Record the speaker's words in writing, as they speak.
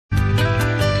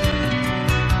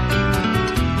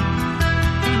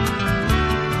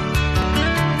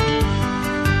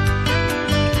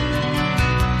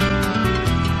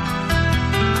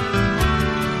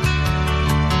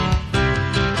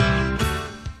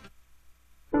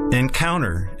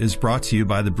Encounter is brought to you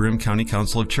by the Broome County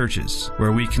Council of Churches,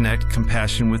 where we connect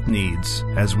compassion with needs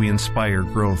as we inspire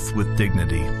growth with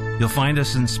dignity. You'll find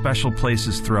us in special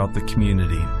places throughout the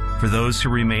community. For those who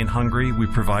remain hungry, we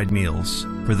provide meals.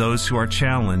 For those who are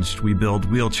challenged, we build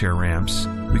wheelchair ramps.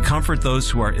 We comfort those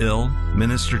who are ill,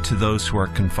 minister to those who are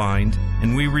confined,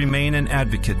 and we remain an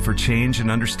advocate for change and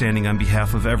understanding on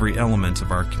behalf of every element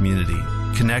of our community.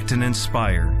 Connect and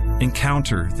inspire.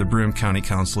 Encounter the Broome County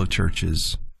Council of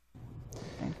Churches.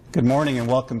 Good morning and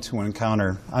welcome to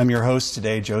Encounter. I'm your host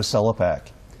today, Joe Sellepack.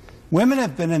 Women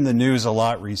have been in the news a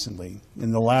lot recently.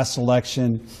 In the last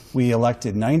election, we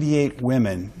elected 98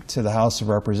 women to the House of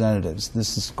Representatives.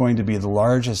 This is going to be the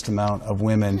largest amount of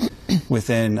women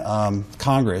within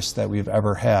Congress that we've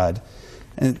ever had.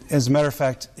 And as a matter of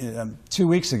fact, 2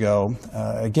 weeks ago,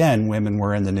 again, women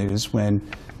were in the news when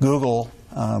Google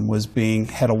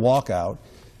had a walkout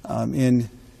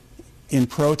in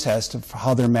protest of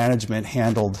how their management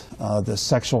handled the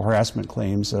sexual harassment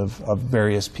claims of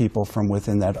various people from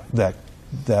within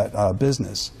that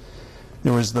business.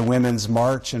 There was the Women's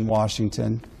March in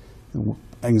Washington,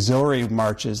 auxiliary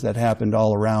marches that happened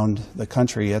all around the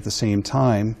country at the same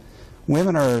time.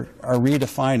 Women are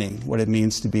redefining what it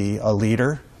means to be a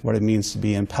leader, what it means to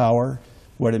be in power,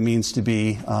 what it means to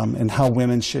be, and how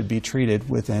women should be treated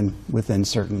within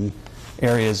certain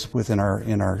areas within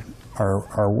our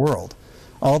world.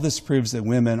 All this proves that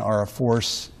women are a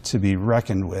force to be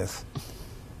reckoned with.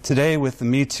 Today, with the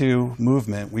Me Too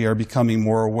movement, we are becoming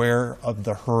more aware of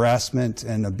the harassment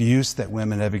and abuse that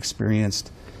women have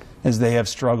experienced as they have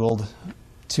struggled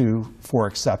for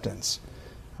acceptance.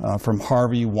 From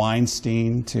Harvey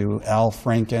Weinstein to Al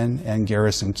Franken and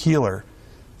Garrison Keillor,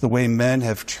 the way men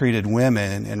have treated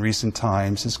women in recent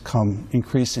times has come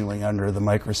increasingly under the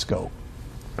microscope.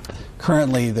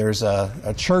 Currently, there's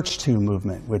a Church Too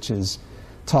movement, which is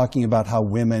talking about how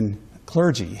women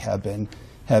clergy have been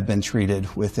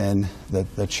treated within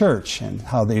the church and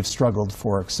how they've struggled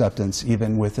for acceptance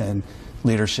even within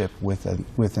leadership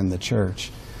within the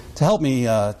church. To help me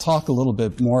talk a little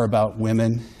bit more about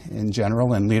women in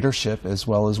general and leadership as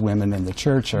well as women in the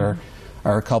church are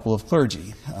a couple of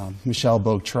clergy. Michelle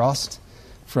Bogue-Trost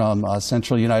from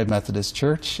Central United Methodist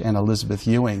Church and Elizabeth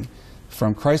Ewing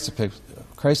from Christ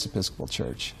Episcopal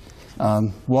Church.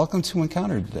 Welcome to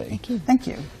Encounter today. Thank you. Thank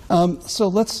you. So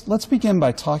let's begin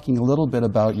by talking a little bit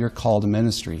about your call to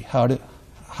ministry. How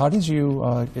did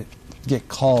you get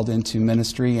called into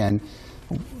ministry, and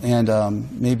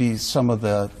maybe some of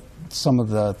the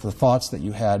thoughts that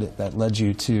you had that led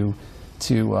you to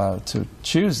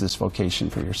choose this vocation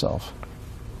for yourself?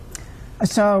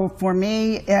 So for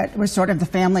me, it was sort of the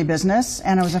family business,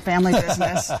 and it was a family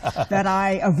business that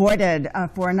I avoided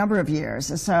for a number of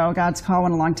years. So God's call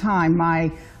went a long time.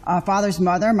 My father's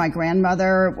mother, my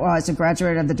grandmother, was a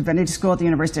graduate of the Divinity School at the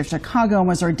University of Chicago and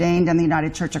was ordained in the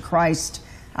United Church of Christ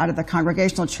out of the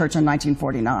Congregational Church in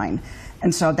 1949.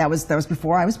 And so that was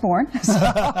before I was born. So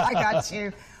I got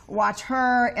to watch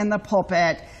her in the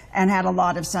pulpit and had a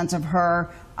lot of sense of her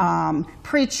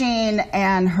preaching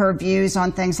and her views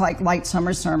on things like light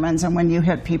summer sermons and when you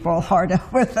hit people hard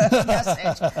with a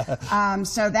message.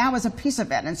 So that was a piece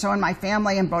of it. And so in my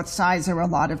family on both sides, there were a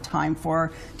lot of time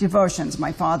for devotions.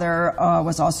 My father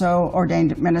was also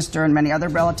ordained minister, and many other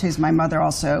relatives. My mother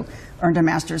also earned a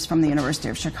master's from the University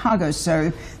of Chicago. So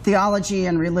theology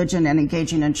and religion and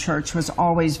engaging in church was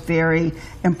always very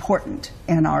important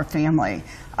in our family.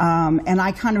 And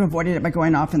I kind of avoided it by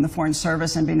going off in the Foreign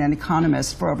Service and being an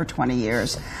economist for over 20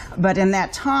 years. But in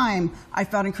that time, I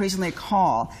felt increasingly a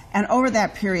call. And over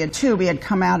that period, too, we had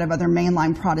come out of other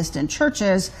mainline Protestant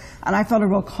churches, and I felt a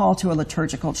real call to a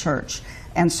liturgical church.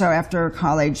 And so after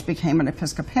college, became an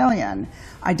Episcopalian.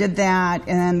 I did that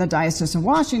in the Diocese of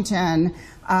Washington,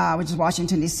 which is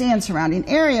Washington, D.C. and surrounding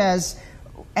areas.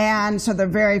 And so the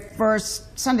very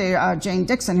first Sunday, Jane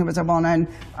Dixon, who was a well-known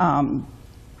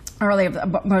early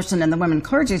person in the women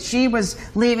clergy, she was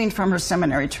leaving from her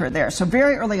seminary tour there. So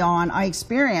very early on, I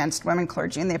experienced women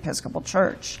clergy in the Episcopal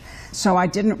Church. So I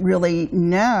didn't really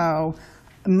know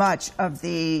much of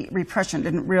the repression,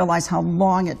 didn't realize how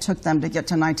long it took them to get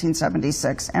to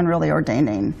 1976 and really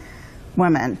ordaining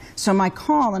women. So my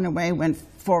call, in a way, went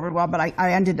forward well, but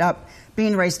I ended up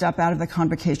being raised up out of the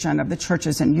convocation of the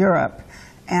churches in Europe.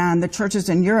 And the churches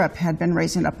in Europe had been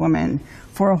raising up women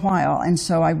for a while. And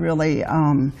so I really,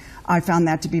 I found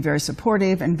that to be very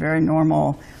supportive and very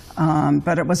normal.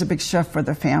 But it was a big shift for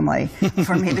the family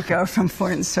for me to go from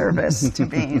foreign service to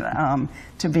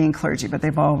being clergy. But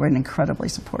they've all been incredibly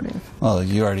supportive. Well,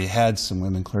 you already had some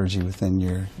women clergy within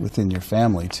your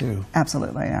family too.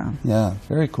 Absolutely, yeah. Yeah,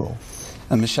 very cool.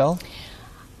 And Michelle?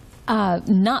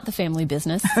 Not the family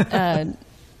business.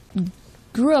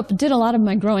 Did a lot of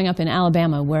my growing up in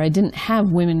Alabama, where I didn't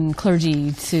have women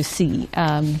clergy to see.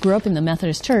 Grew up in the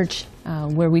Methodist Church,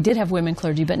 where we did have women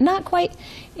clergy, but not quite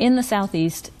in the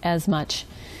Southeast as much.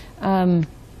 I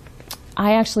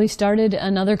actually started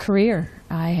another career.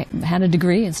 I had a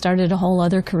degree and started a whole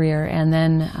other career. And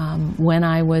then when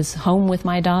I was home with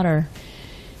my daughter,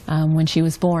 when she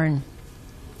was born,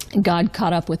 God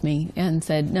caught up with me and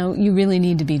said, no, you really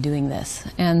need to be doing this.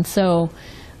 And so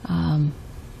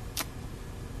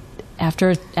after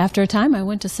a time, I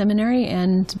went to seminary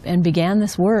and began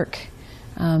this work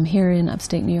here in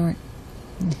upstate New York.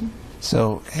 Mm-hmm.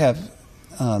 So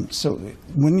so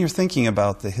when you're thinking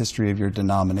about the history of your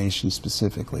denomination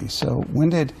specifically, so when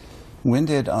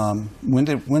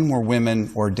were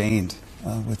women ordained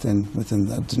within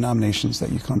the denominations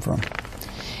that you come from?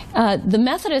 The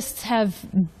Methodists have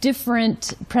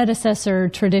different predecessor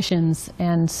traditions,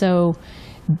 and so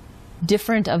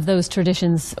different of those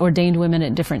traditions ordained women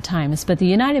at different times. But the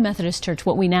United Methodist Church,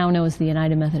 what we now know as the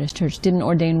United Methodist Church, didn't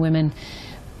ordain women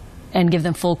and give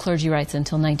them full clergy rights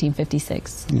until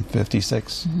 1956.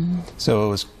 56? Mm-hmm. So it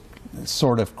was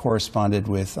sort of corresponded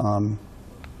with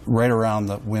right around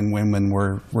when women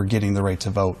were getting the right to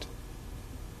vote.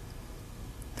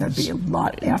 That'd be a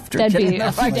lot after. That'd be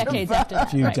a few decades after that. A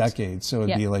few right. decades, so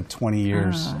it'd be like 20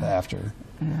 years after.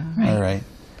 Yeah. Right. All right.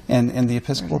 And the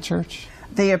Episcopal Church?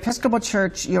 The Episcopal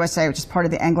Church USA, which is part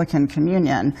of the Anglican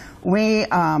Communion, we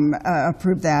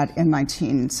approved that in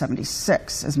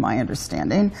 1976, is my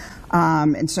understanding.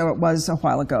 And so it was a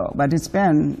while ago, but it's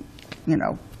been,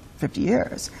 50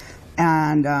 years.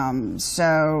 And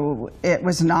so it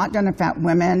was not done. In fact,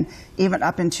 women, even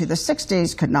up into the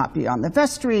 60s, could not be on the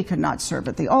vestry, could not serve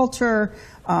at the altar.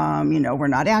 We're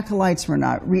not acolytes. We're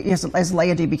not, as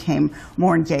laity became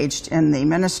more engaged in the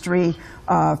ministry,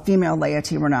 female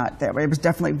laity were not there. It was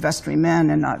definitely vestry men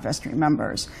and not vestry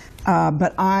members.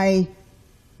 But I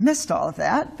missed all of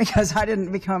that because I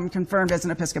didn't become confirmed as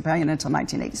an Episcopalian until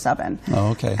 1987.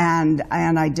 Oh, okay. And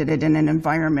I did it in an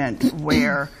environment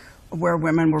where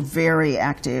women were very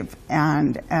active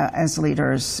and as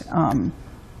leaders in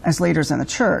the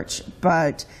church.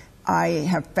 But I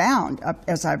have found,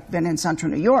 as I've been in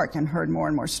Central New York and heard more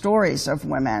and more stories of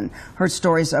women, heard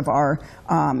stories of our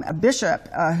bishop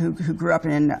who grew up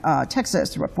in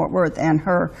Texas, Fort Worth, and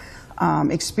her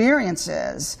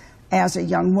experiences as a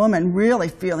young woman really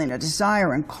feeling a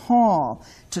desire and call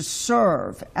to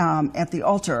serve at the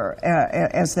altar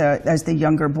as the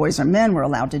younger boys or men were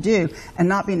allowed to do, and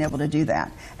not being able to do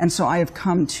that. And so I have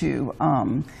come to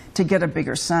get a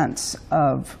bigger sense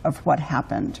of what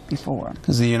happened before.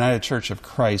 Because the United Church of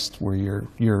Christ, where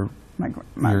your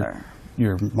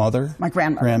mother, my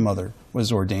grandmother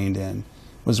was ordained in,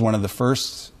 was one of the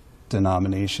first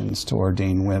denominations to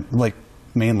ordain women, like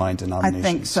mainline denominations. I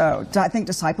think so. I think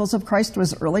Disciples of Christ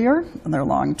was earlier. There are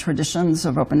long traditions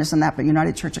of openness in that, but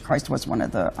United Church of Christ was one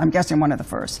of the, I'm guessing, one of the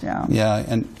first, yeah. Yeah,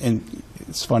 and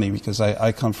it's funny because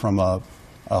I come from a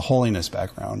holiness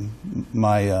background.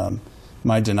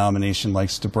 My denomination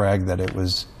likes to brag that it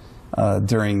was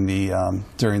during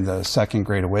the Second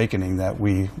Great Awakening that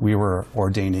we were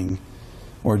ordaining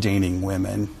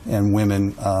women, and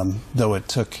women, though it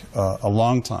took a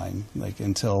long time, like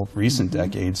until recent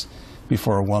decades,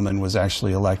 before a woman was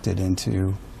actually elected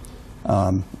into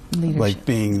like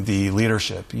being the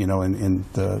leadership,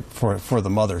 for the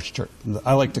mother church.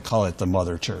 I like to call it the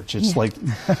mother church. It's like,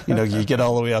 you get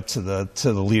all the way up to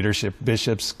the leadership,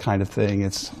 bishops kind of thing.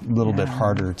 It's a little bit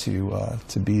harder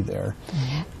to be there.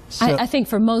 So, I think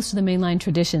for most of the mainline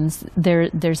traditions,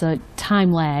 there's a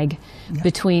time lag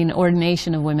between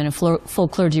ordination of women and full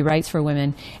clergy rights for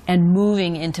women and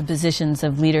moving into positions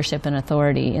of leadership and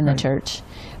authority in the church.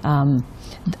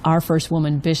 Our first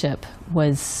woman bishop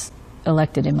was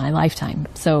elected in my lifetime.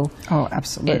 So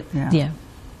absolutely.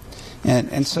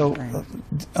 And so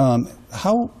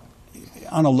how,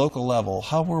 on a local level,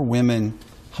 how are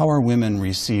women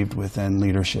received within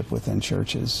leadership within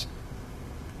churches?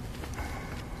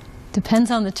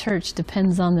 Depends on the church,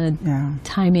 depends on the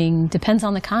timing, depends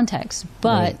on the context.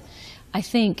 But I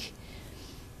think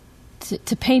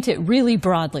to paint it really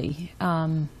broadly,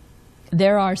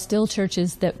 there are still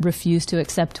churches that refuse to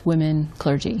accept women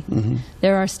clergy. Mm-hmm.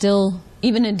 There are still,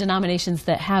 even in denominations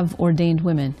that have ordained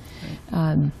women,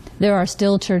 there are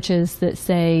still churches that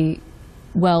say,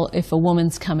 well, if a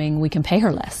woman's coming, we can pay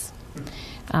her less.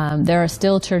 There are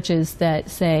still churches that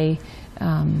say,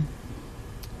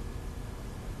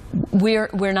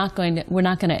 we're not going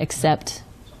to accept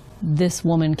this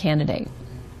woman candidate.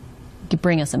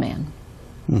 Bring us a man.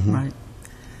 Mm-hmm. Right.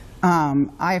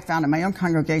 I found in my own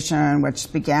congregation,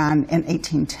 which began in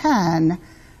 1810,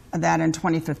 that in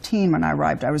 2015, when I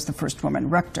arrived, I was the first woman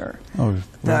rector. Oh, really?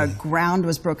 The ground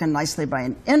was broken nicely by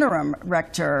an interim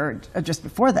rector just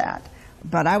before that.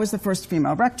 But I was the first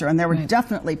female rector, and there were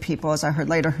definitely people, as I heard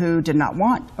later, who did not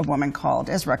want a woman called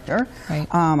as rector. Right.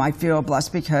 I feel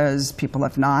blessed because people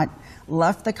have not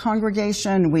left the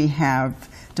congregation. We have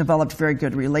developed very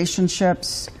good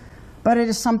relationships, but it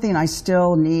is something I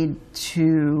still need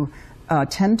to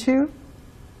tend to.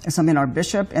 It's something our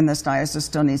bishop in this diocese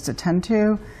still needs to tend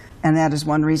to. And that is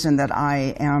one reason that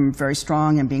I am very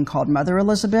strong in being called Mother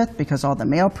Elizabeth, because all the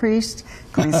male priests,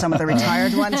 including some of the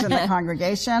retired ones in the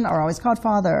congregation, are always called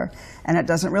Father. And it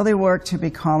doesn't really work to be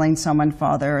calling someone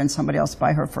Father and somebody else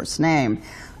by her first name.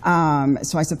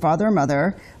 So I said Father or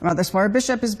Mother. Mother's for our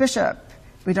bishop is bishop.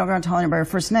 We don't go and tell anybody her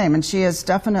first name. And she has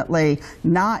definitely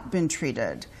not been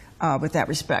treated with that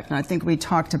respect. And I think we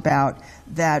talked about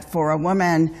that for a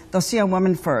woman, they'll see a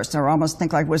woman first, or almost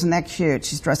think like, wasn't that cute?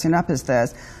 She's dressing up as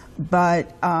this. But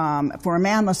for a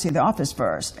man, they'll see the office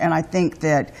first. And I think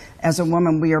that as a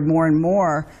woman, we are more and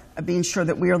more being sure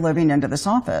that we are living into this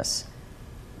office.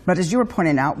 But as you were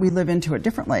pointing out, we live into it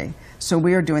differently. So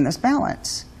we are doing this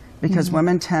balance. Because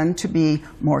women tend to be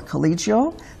more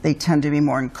collegial. They tend to be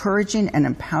more encouraging and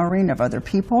empowering of other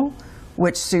people,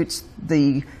 which suits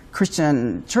the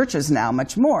Christian churches now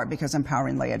much more, because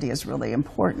empowering laity is really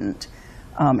important.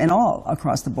 In all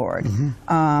across the board.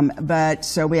 But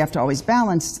so we have to always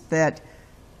balance that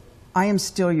I am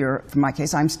still in my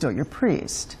case, I'm still your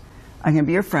priest. I can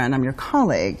be your friend, I'm your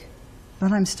colleague,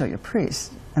 but I'm still your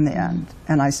priest in the end.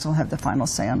 And I still have the final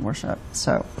say on worship,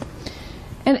 so.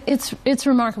 And it's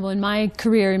remarkable. In my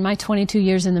career, in my 22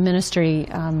 years in the ministry,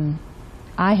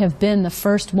 I have been the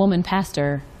first woman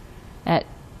pastor at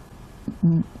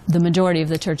the majority of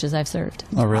the churches I've served.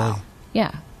 Oh, really? Wow.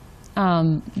 Yeah.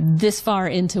 This far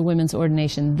into women's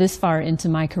ordination, this far into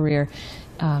my career,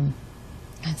 I'm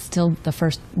still the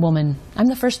first woman. I'm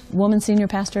the first woman senior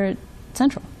pastor at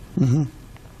Central.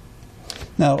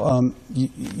 Now,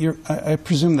 I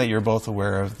presume that you're both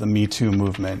aware of the Me Too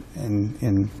movement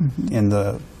in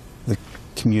the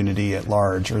community at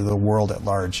large, or the world at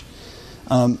large.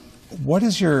 What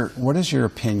is your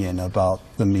opinion about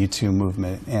the Me Too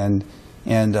movement and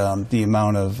the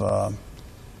amount of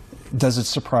does it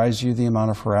surprise you, the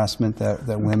amount of harassment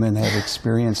that women have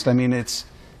experienced? I mean, it's,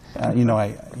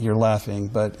 you're laughing,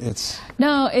 but it's...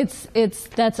 No,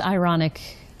 that's ironic.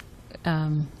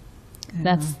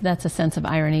 That's a sense of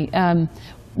irony.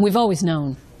 We've always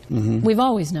known. We've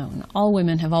always known. All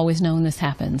women have always known this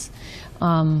happens.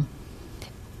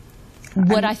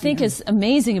 What I think is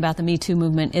amazing about the Me Too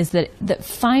movement is that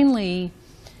finally,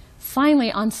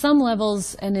 on some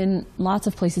levels and in lots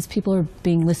of places, people are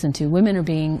being listened to. Women are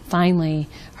being finally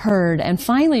heard and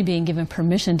finally being given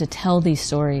permission to tell these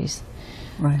stories.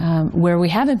 Right. Where we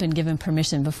haven't been given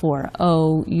permission before.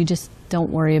 Oh, you just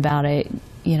don't worry about it.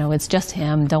 You know, it's just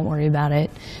him. Don't worry about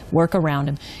it. Work around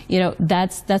him. You know,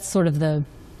 that's sort of the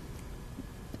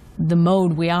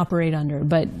mode we operate under.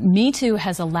 But Me Too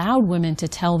has allowed women to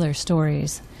tell their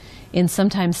stories in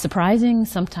sometimes surprising,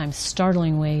 sometimes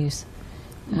startling ways.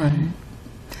 Right.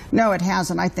 No, it has,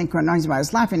 and I think one reason why I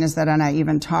was laughing is that, and I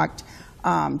even talked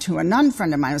to a nun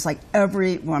friend of mine, it was like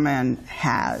every woman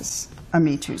has a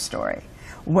Me Too story,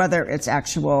 whether it's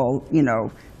actual,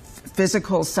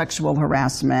 physical sexual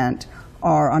harassment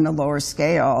or on a lower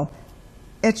scale,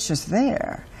 it's just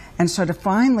there. And so to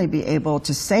finally be able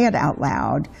to say it out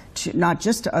loud, not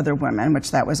just to other women,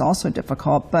 which that was also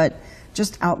difficult, but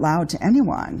just out loud to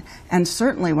anyone. And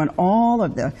certainly when all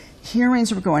of the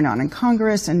hearings were going on in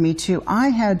Congress and Me Too, I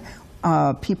had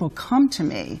people come to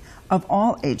me of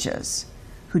all ages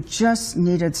who just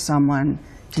needed someone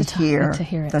to hear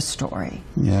the story.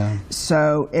 Yeah.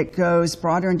 So it goes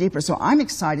broader and deeper. So I'm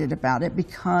excited about it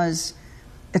because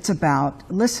it's about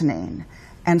listening.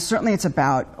 And certainly it's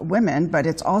about women, but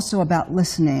it's also about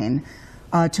listening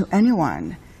to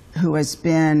anyone who has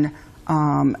been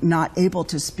not able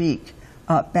to speak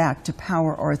back to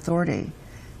power or authority.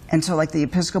 And so like the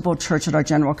Episcopal Church at our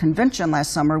General Convention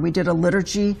last summer, we did a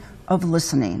liturgy of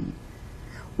listening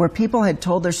where people had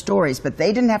told their stories, but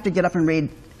they didn't have to get up and read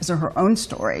his or her own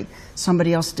story.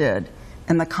 Somebody else did,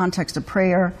 in the context of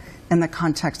prayer, in the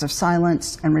context of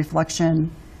silence and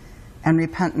reflection and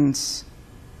repentance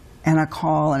and a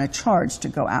call and a charge to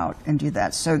go out and do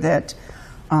that, so that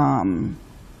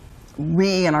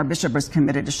we and our bishop was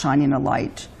committed to shining a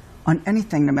light on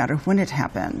anything, no matter when it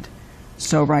happened.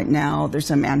 So right now,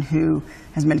 there's a man who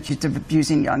has been accused of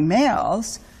abusing young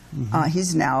males.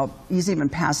 He's even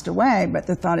passed away, but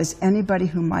the thought is anybody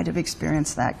who might have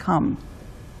experienced that, come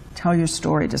tell your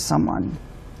story to someone.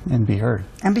 And be heard.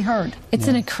 And be heard. It's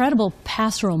an incredible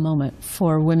pastoral moment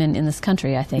for women in this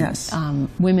country, I think. Yes.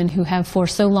 Women who have for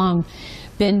so long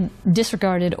been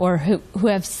disregarded, or who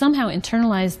have somehow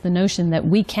internalized the notion that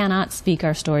we cannot speak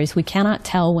our stories, we cannot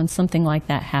tell when something like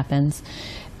that happens.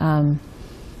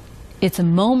 It's a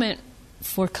moment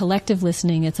for collective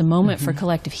listening. It's a moment for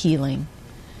collective healing.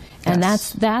 And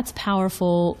that's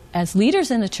powerful as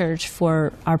leaders in the church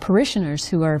for our parishioners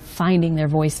who are finding their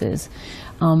voices.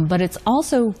 But it's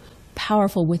also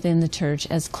powerful within the church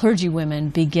as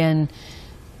clergywomen begin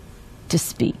to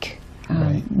speak.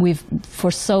 Right. We've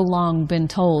for so long been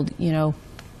told, you know,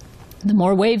 the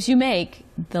more waves you make,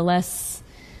 the less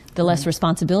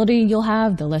responsibility you'll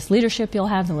have, the less leadership you'll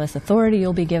have, the less authority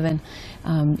you'll be given.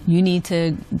 You need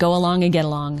to go along and get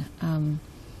along. And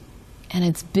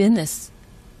it's been this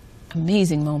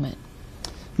amazing moment.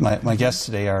 My guests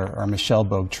today are Michelle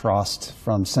Bogue-Trost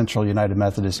from Central United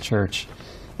Methodist Church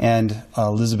and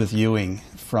Elizabeth Ewing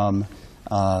from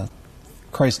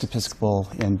Christ Episcopal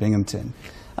in Binghamton.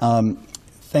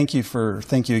 Thank you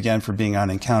again for being on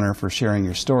Encounter, for sharing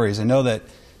your stories. I know that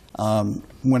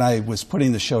when I was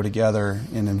putting the show together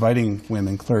and inviting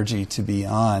women clergy to be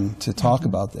on to talk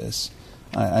about this,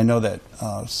 I know that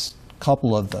a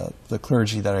couple of the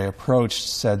clergy that I approached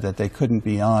said that they couldn't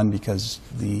be on because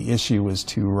the issue was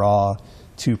too raw,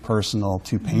 too personal,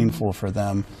 too painful for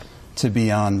them to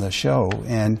be on the show,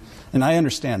 and I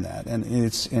understand that, and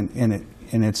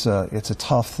it's a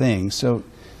tough thing. So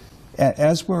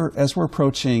as we're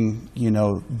approaching, you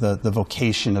know, the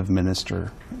vocation of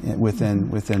minister within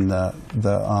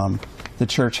the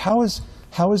church, how is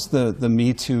the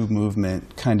Me Too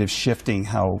movement kind of shifting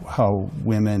how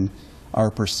women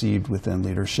are perceived within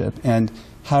leadership, and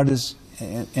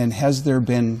has there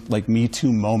been like Me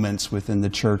Too moments within the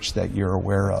church that you're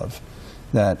aware of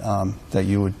that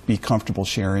you would be comfortable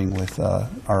sharing with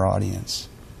our audience?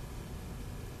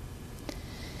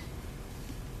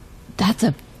 That's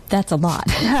a lot.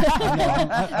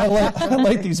 I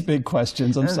like these big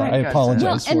questions. I'm sorry. I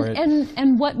apologize for it.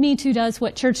 And what Me Too does,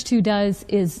 what Church Too does,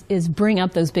 is bring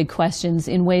up those big questions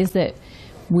in ways that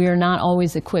we're not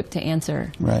always equipped to answer.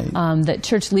 Right. That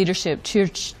church leadership,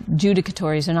 church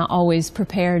judicatories are not always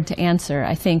prepared to answer.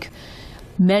 I think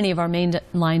many of our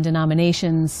mainline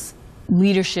denominations,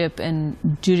 leadership and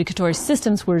judicatory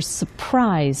systems were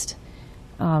surprised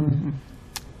when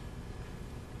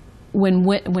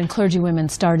clergywomen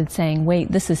started saying,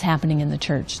 wait, this is happening in the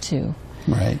church too.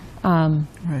 Right.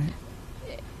 Right.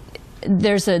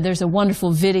 There's a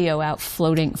wonderful video out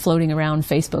floating around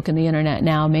Facebook and the internet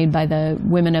now, made by the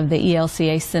women of the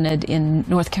ELCA Synod in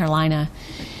North Carolina.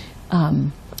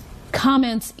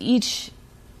 Comments each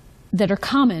that are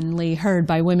commonly heard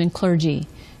by women clergy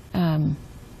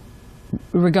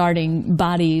regarding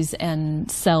bodies and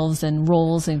selves and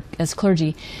roles as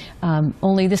clergy.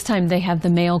 Only this time they have the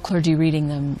male clergy reading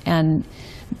them, and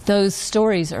those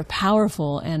stories are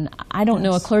powerful. And I don't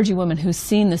know a clergywoman who's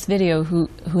seen this video who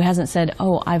hasn't said,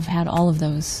 "Oh, I've had all of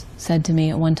those said to me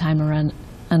at one time or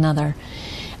another."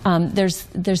 There's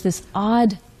this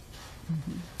odd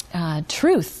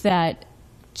truth that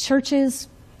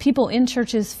people in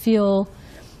churches feel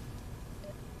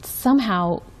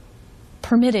somehow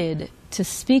permitted to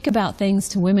speak about things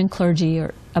to women clergy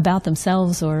or about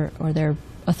themselves or their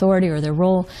authority or their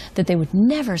role that they would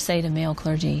never say to male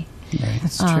clergy. Right.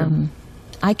 That's true.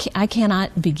 I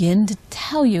cannot begin to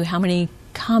tell you how many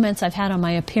comments I've had on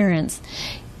my appearance.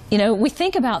 You know, we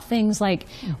think about things like,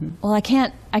 well, I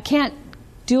can't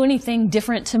do anything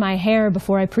different to my hair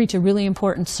before I preach a really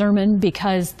important sermon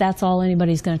because that's all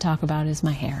anybody's going to talk about is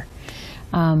my hair.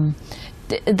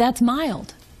 That's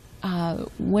mild.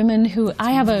 Women who,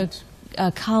 I have a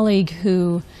colleague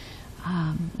who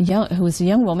was a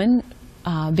young woman,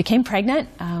 became pregnant,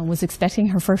 was expecting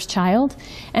her first child,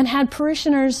 and had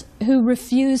parishioners who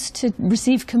refused to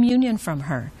receive communion from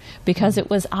her because it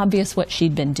was obvious what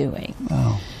she'd been doing.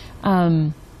 Wow.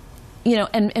 You know,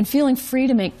 and feeling free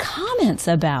to make comments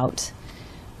about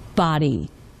body,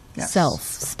 self,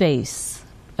 space,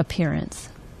 appearance.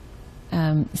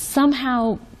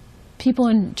 Somehow people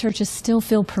in churches still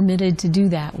feel permitted to do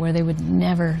that where they would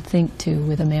never think to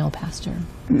with a male pastor.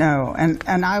 No, and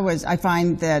I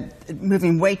find that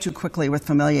moving way too quickly with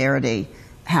familiarity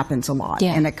happens a lot,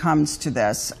 and it comes to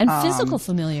this. And physical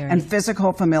familiarity. And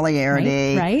physical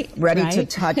familiarity. Right. Ready to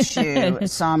touch you.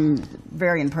 Some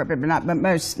very inappropriate, but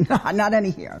most, not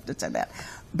any here, I have to say that.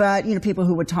 But, you know, people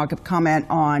who would comment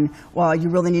on, well, you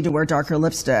really need to wear darker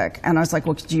lipstick. And I was like,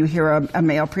 well, do you hear a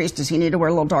male priest? Does he need to wear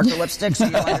a little darker lipstick so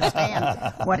you'll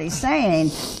understand what he's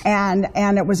saying?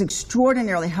 And it was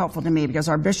extraordinarily helpful to me because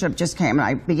our bishop just came and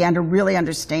I began to really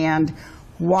understand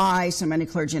why so many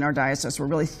clergy in our diocese were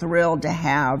really thrilled to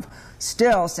have,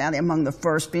 still sadly among the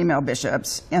first female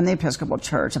bishops in the Episcopal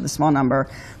Church of the small number,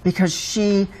 because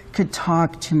she could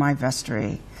talk to my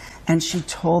vestry. And she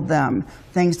told them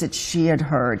things that she had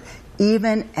heard,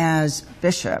 even as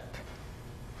bishop.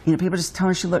 You know, people just tell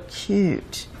her she looked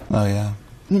cute. Oh, yeah.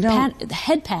 You know,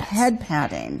 head pats. Head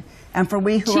patting. And for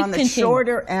we who Cheek are on the pinching.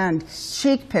 shorter end,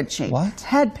 cheek pitching. What?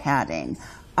 Head patting.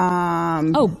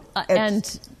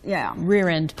 And yeah. rear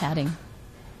end padding.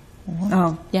 What?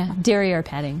 Oh, Yeah, derriere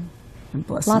padding.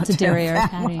 bless Lots not of to have derriere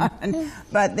that padding. one.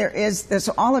 But there's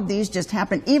all of these just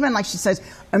happen. Even like she says,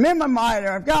 I'm in my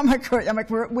mitre, I've got my coat. I'm like,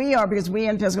 we are, because we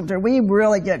in Episcopal Church, we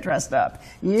really get dressed up.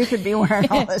 You could be wearing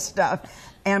all this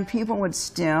stuff. And people would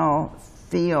still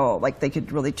feel like they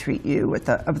could really treat you with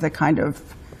the kind of,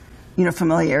 you know,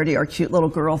 familiarity or cute little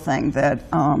girl thing that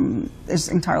is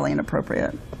entirely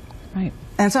inappropriate. Right.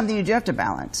 And something you do have to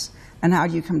balance. And how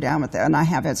do you come down with it? And I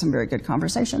have had some very good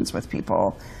conversations with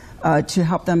people to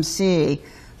help them see.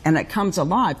 And it comes a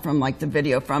lot from like the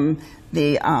video from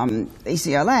the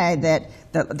ECLA that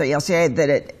the LCA that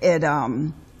it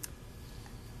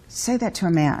say that to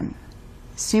a man.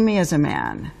 See me as a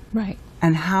man. Right.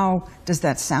 And how does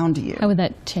that sound to you? How would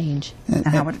that change? And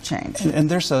how would it change?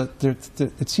 And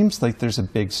it seems like there's a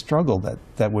big struggle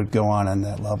that would go on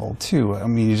that level too. I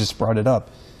mean, you just brought it up.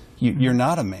 You're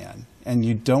not a man, and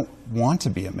you don't want to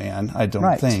be a man, I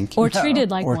don't think. Or treated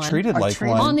like or one. treated like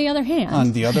one. On the other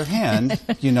hand,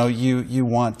 you know, you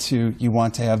want to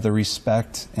have the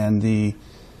respect and the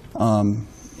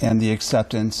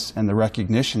acceptance and the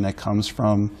recognition that comes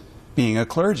from being a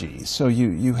clergy. So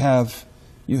you're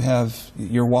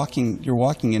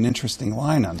walking an interesting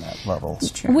line on that level.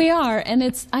 we are,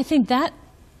 and I think that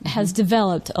has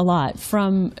developed a lot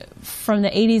from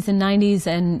the 80s and 90s,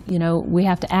 and you know, we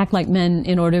have to act like men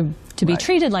in order to be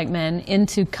treated like men,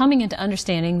 into coming into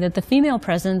understanding that the female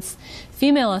presence,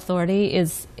 female authority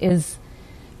is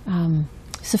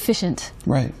sufficient.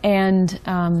 Right. And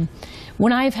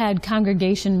when I've had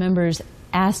congregation members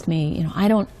ask me, you know,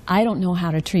 I don't know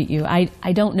how to treat you.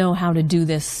 I don't know how to do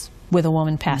this with a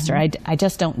woman pastor. I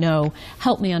just don't know.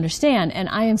 Help me understand. And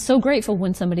I am so grateful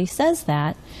when somebody says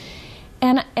that.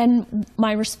 And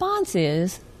my response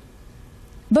is,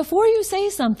 before you say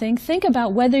something, think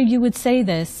about whether you would say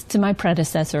this to my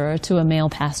predecessor or to a male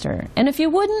pastor. And if you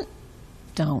wouldn't,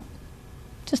 don't.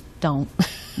 Just don't.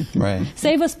 Right.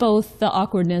 Save us both the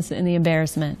awkwardness and the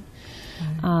embarrassment.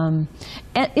 And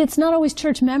it's not always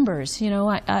church members. You know,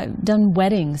 I've done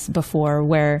weddings before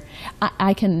where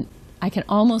I can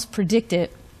almost predict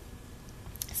it.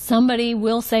 Somebody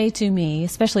will say to me,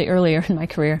 especially earlier in my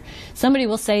career, somebody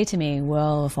will say to me,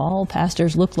 well, if all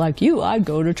pastors looked like you, I'd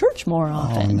go to church more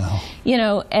often. Oh, no. You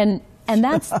know, and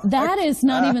that is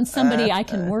not even somebody I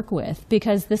can work with,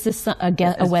 because this is a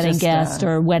wedding guest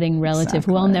or a wedding relative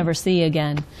who I'll never see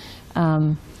again.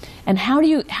 And how do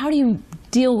you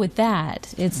deal with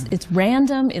that? It's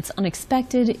random, it's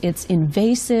unexpected, it's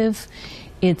invasive,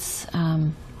 it's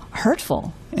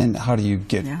hurtful. And how do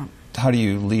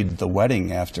you lead the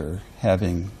wedding after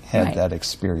having had that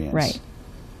experience? Right.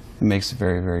 It makes it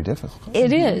very, very difficult.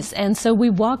 It is. And so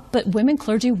but women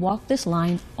clergy walk this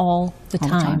line all the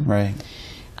time. Right.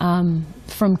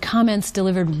 From comments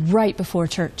delivered right before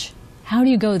church. How do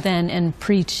you go then and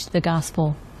preach the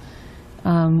gospel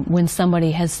when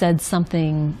somebody has said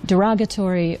something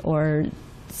derogatory or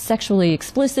sexually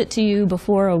explicit to you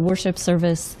before a worship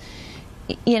service?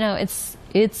 You know, it's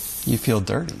You feel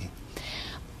dirty.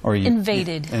 Or you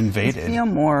invaded. You feel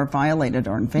more violated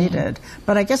or invaded.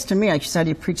 But I guess to me, like you said,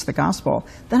 you preach the gospel.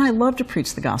 Then I love to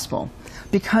preach the gospel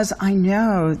because I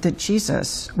know that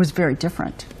Jesus was very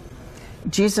different.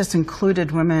 Jesus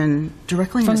included women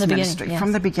directly in his ministry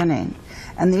from the beginning.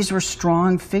 And these were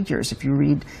strong figures. If you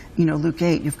read, you know, Luke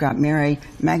 8, you've got Mary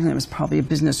Magdalene was probably a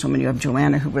businesswoman. You have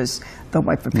Joanna, who was the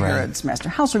wife of Herod's master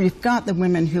household. You've got the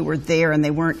women who were there, and they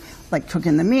weren't like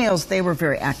cooking the meals. They were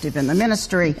very active in the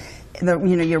ministry.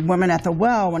 Your woman at the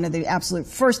well, one of the absolute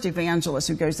first evangelists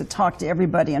who goes to talk to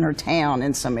everybody in her town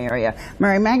in some area.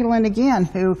 Mary Magdalene, again,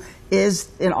 who is,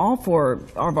 in all four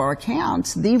of our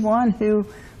accounts, the one who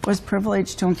was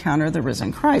privileged to encounter the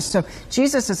risen Christ. So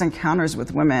Jesus' encounters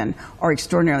with women are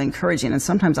extraordinarily encouraging, and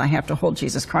sometimes I have to hold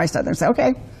Jesus Christ out there and say,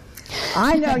 okay,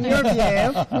 I know your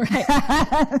view.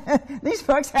 These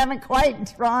folks haven't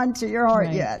quite drawn to your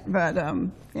heart yet, but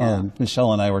yeah.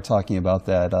 Michelle and I were talking about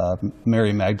that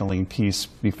Mary Magdalene piece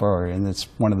before, and it's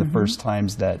one of the first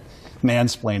times that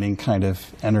mansplaining kind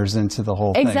of enters into the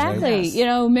whole thing. Exactly. Right? Yes. You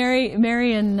know, Mary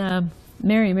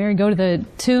go to the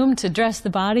tomb to dress the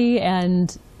body,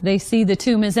 and they see the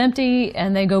tomb is empty,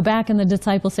 and they go back, and the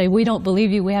disciples say, "We don't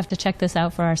believe you. We have to check this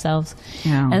out for ourselves."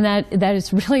 Yeah. And that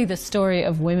is really the story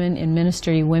of women in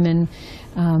ministry, women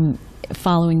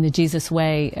following the Jesus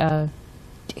way,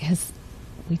 because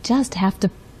we just have to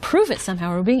prove it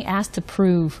somehow. We're being asked to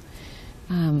prove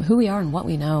who we are and what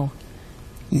we know.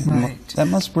 Yeah, Right. That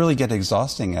must really get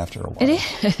exhausting after a while.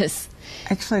 It is.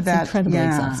 Actually, It's that's incredibly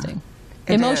exhausting.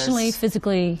 It Emotionally, is.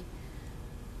 physically,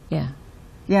 yeah.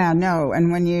 Yeah, no,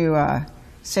 and when you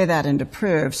say that and to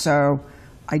prove, so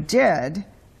I did,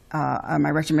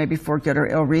 my rector maybe for good or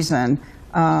ill reason,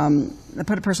 I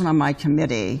put a person on my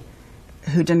committee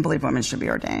who didn't believe women should be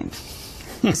ordained.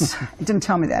 It didn't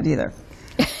tell me that either.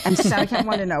 And so I kept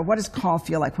wanting to know, what does call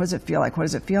feel like? What does it feel like? What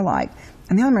does it feel like?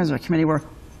 And the other members of the committee were,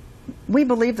 we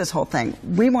believe this whole thing.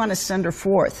 We want to send her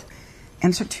forth.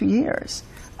 And so 2 years,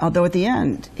 although at the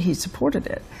end he supported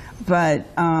it. But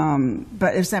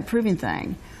it's that proving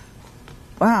thing.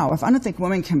 Wow, if I don't think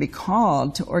women can be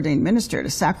called to ordain minister, to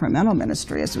sacramental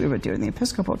ministry, as we would do in the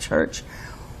Episcopal Church,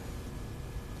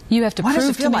 You have to what prove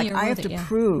does it feel to me like? you're I have worthy, to yeah.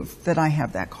 prove that I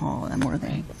have that call and I'm worthy.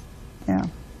 Right. Yeah.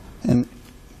 And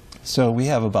so we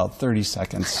have about 30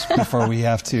 seconds before we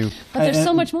have to. But there's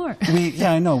so much more.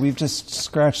 Yeah, I know. We've just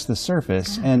scratched the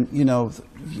surface. And, you know,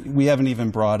 we haven't even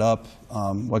brought up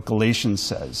what Galatians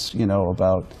says, you know,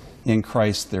 about in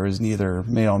Christ there is neither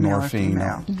male nor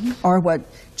female. Or what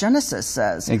Genesis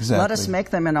says. Exactly. Let us make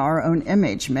them in our own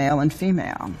image, male and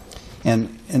female.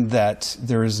 And that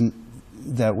there is,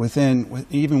 that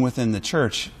even within the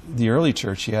church, the early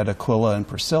church, you had Aquila and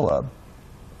Priscilla.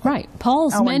 Right.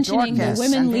 Paul's and mentioning the Dorcas,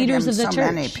 women and leaders of the so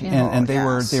many church. people. And they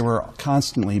yes. were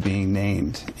constantly being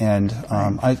named. And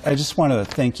I just want to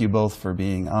thank you both for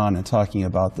being on and talking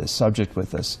about this subject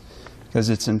with us, because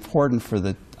it's important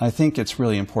I think it's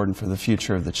really important for the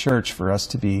future of the church for us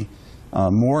to be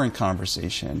more in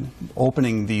conversation,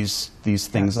 opening these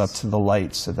things up to the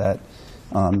light so that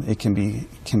it can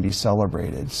be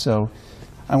celebrated. So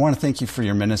I want to thank you for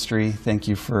your ministry. Thank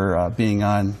you for being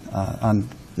on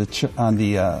the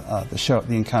show,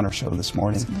 the Encounter show this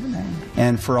morning.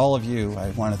 And for all of you,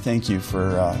 I want to thank you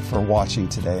for watching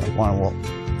today.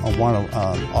 I want to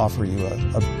offer you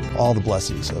all the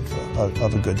blessings of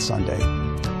a good Sunday.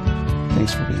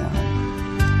 Thanks for being on.